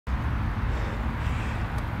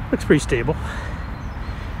Looks pretty stable.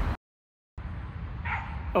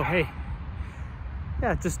 Oh, hey.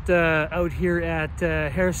 Yeah, just out here at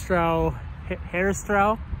Herastrau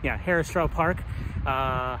Park.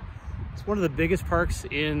 It's one of the biggest parks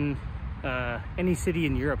in any city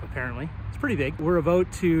in Europe, apparently. It's pretty big. We're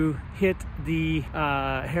about to hit the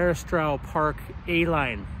Herastrau Park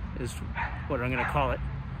A-line, is what I'm gonna call it.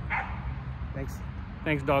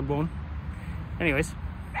 Thanks, dog bone. Anyways,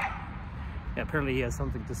 yeah, apparently he has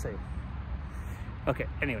something to say. Okay,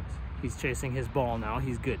 anyways, he's chasing his ball now.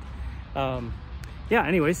 He's good. Yeah,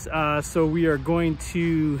 anyways, so we are going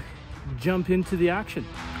to jump into the action.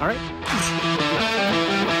 All right.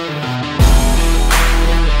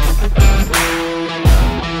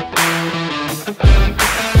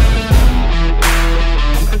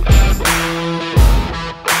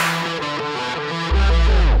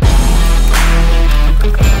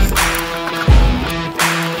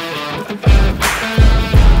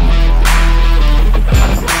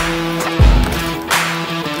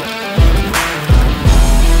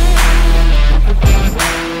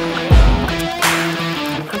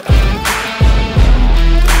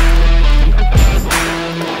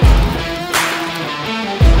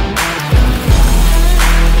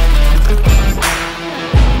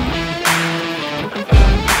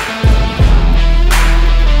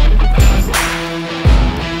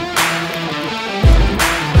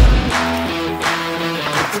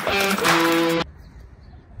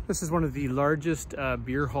 This is one of the largest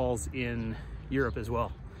beer halls in Europe as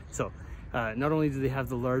well. So not only do they have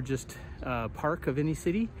the largest park of any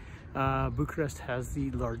city, Bucharest has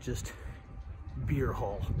the largest beer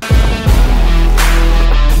hall.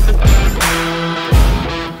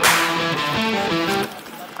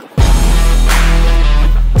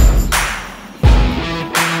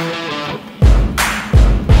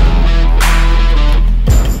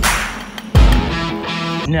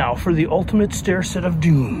 Now for the ultimate stair set of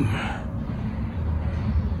doom.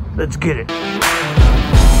 Let's get it.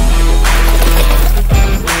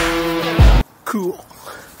 Cool.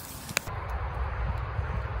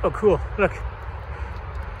 Oh, cool. Look.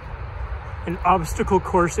 An obstacle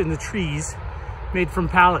course in the trees made from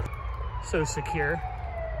pallets. So secure.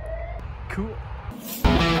 Cool.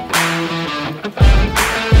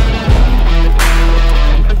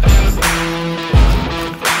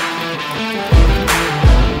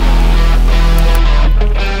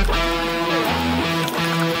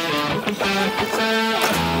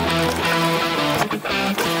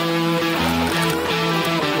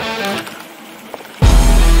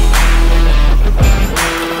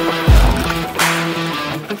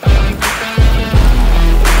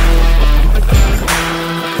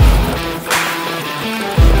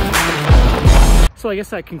 So I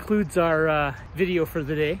guess that concludes our video for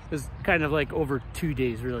the day. It was kind of like over 2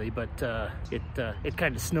 days really, but it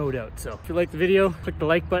kind of snowed out. So if you like the video, click the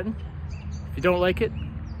like button. If you don't like it,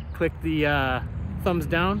 click the thumbs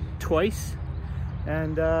down twice.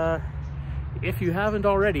 And if you haven't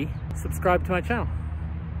already, subscribe to my channel.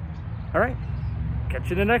 All right,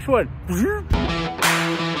 catch you in the next one.